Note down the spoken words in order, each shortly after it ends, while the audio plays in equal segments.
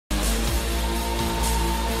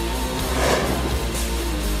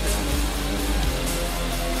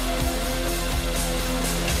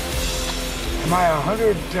Am I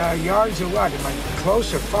 100 yards or what? Am I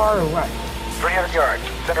close or far or what? 300 yards,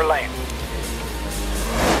 center lane.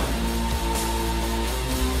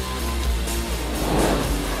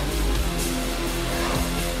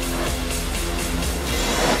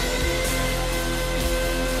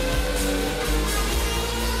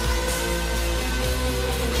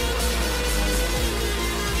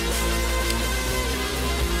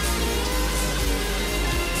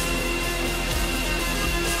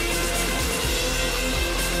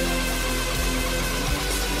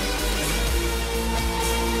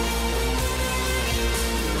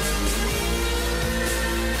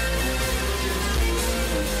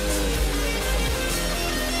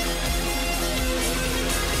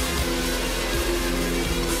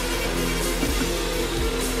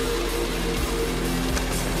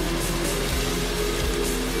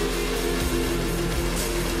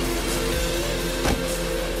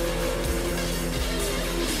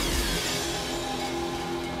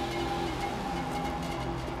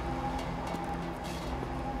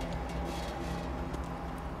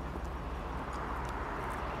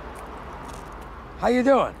 How you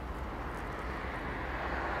doing?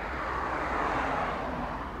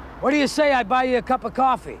 What do you say I buy you a cup of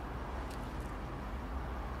coffee?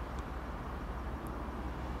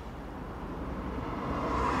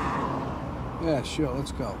 Yeah, sure,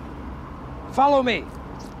 let's go. Follow me.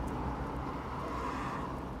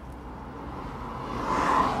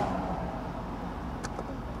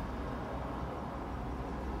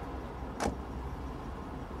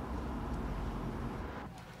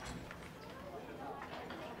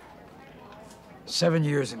 "7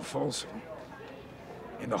 years in Folsom.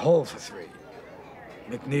 In the hole for 3.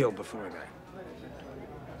 McNeil before that.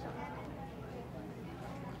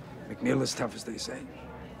 McNeil is tough as they say.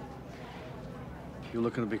 You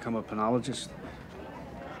looking to become a penologist?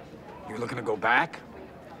 You looking to go back?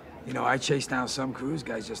 You know, I chase down some crews,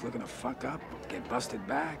 guys just looking to fuck up, get busted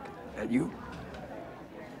back. That you?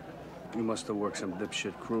 You must have worked some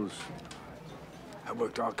dipshit crews. I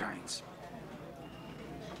worked all kinds.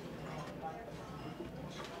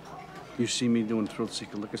 You see me doing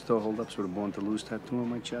thrill-seeker liquor store holdups with a Born to Lose tattoo on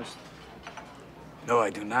my chest? No,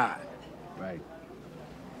 I do not. Right.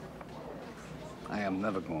 I am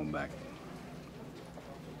never going back.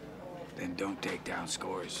 Then don't take down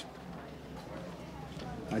scores.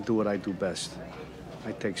 I do what I do best.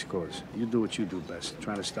 I take scores. You do what you do best,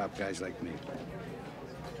 trying to stop guys like me.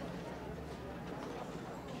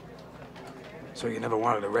 So you never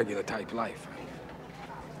wanted a regular type life?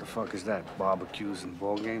 The fuck is that? Barbecues and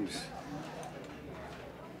ball games?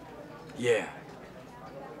 Yeah.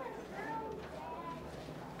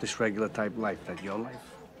 This regular type life, that your life?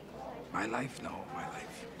 My life? No, my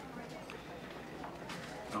life.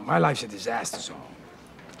 No, my life's a disaster zone.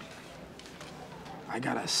 I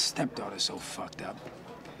got a stepdaughter so fucked up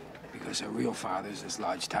because her real father's this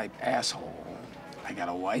large type asshole. I got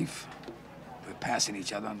a wife. We're passing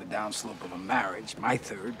each other on the downslope of a marriage, my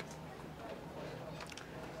third.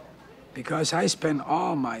 Because I spend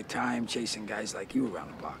all my time chasing guys like you around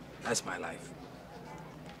the block. That's my life.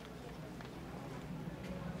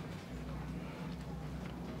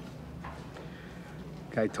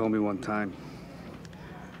 Guy told me one time,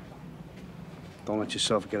 don't let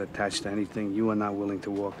yourself get attached to anything you are not willing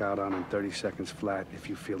to walk out on in 30 seconds flat if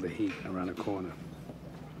you feel the heat around the corner.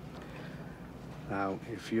 Now,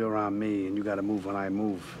 if you're on me and you gotta move when I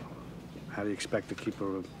move, how do you expect to keep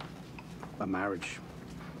a marriage?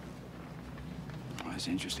 Well, that's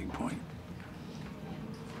an interesting point.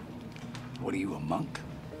 What are you, a monk?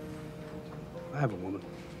 I have a woman.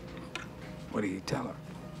 What do you tell her?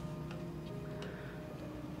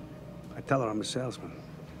 I tell her I'm a salesman.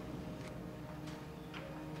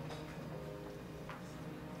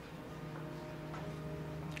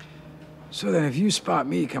 So then if you spot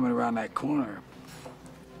me coming around that corner,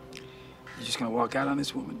 you're just gonna walk out on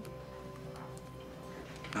this woman?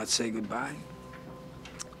 Not say goodbye?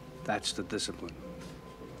 That's the discipline.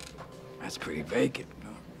 That's pretty vacant, no?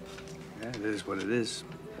 Yeah, it is what it is.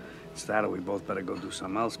 It's that or we both better go do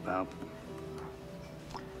something else, pal.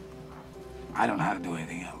 I don't know how to do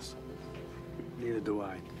anything else. Neither do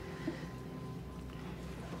I.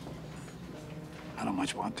 I don't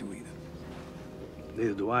much want to either.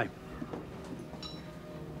 Neither do I.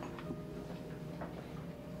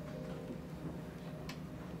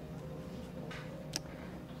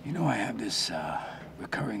 You know, I have this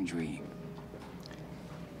recurring dream.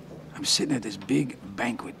 I'm sitting at this big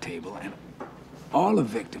banquet table, and all the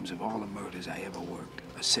victims of all the murders I ever worked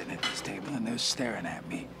are sitting at this table, and they're staring at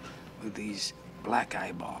me with these black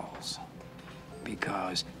eyeballs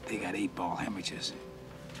because they got 8-ball hemorrhages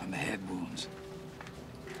from the head wounds.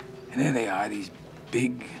 And there they are, these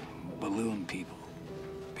big balloon people.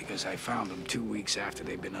 Because I found them 2 weeks after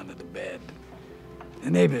they'd been under the bed. The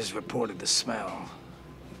neighbors reported the smell.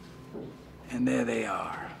 And there they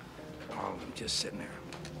are, all of them just sitting there.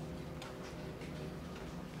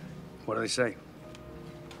 What do they say?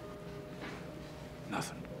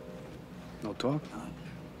 Nothing. No talk? None.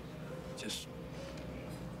 Just,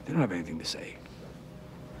 they don't have anything to say.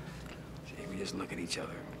 See, we just look at each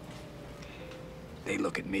other. They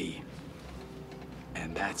look at me.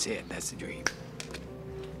 And that's it, that's the dream.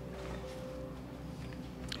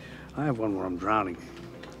 I have one where I'm drowning.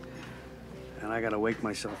 And I gotta wake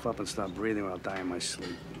myself up and start breathing or I'll die in my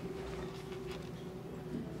sleep.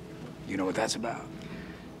 You know what that's about?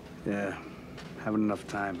 Yeah, having enough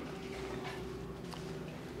time.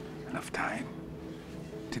 Enough time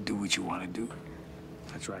to do what you want to do.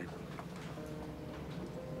 That's right.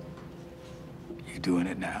 You doing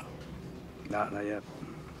it now? Not yet.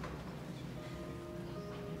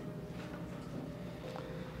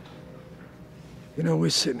 You know, we're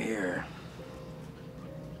sitting here,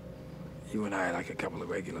 you and I, like a couple of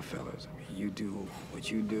regular fellas. I mean, you do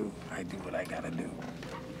what you do, I do what I gotta do.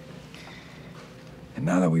 And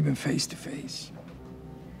now that we've been face to face,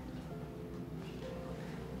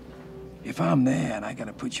 if I'm there and I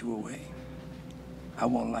gotta put you away, I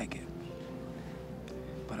won't like it.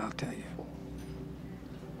 But I'll tell you,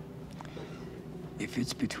 if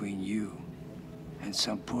it's between you and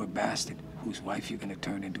some poor bastard whose wife you're gonna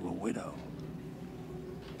turn into a widow,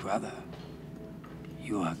 brother,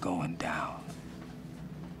 you are going down.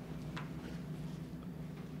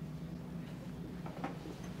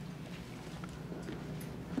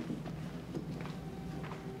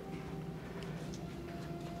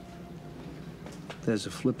 There's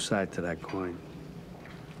a flip side to that coin.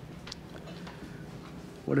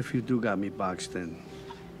 What if you do got me boxed in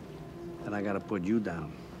and I gotta put you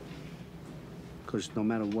down? Because no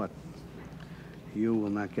matter what, you will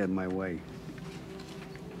not get in my way.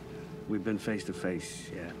 We've been face to face,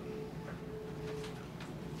 yeah.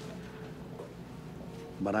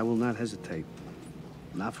 But I will not hesitate.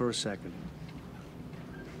 Not for a second.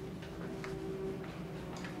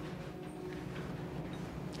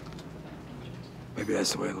 Maybe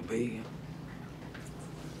that's the way it'll be.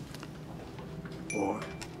 Or,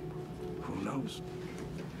 who knows?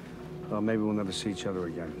 Well, maybe we'll never see each other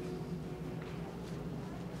again.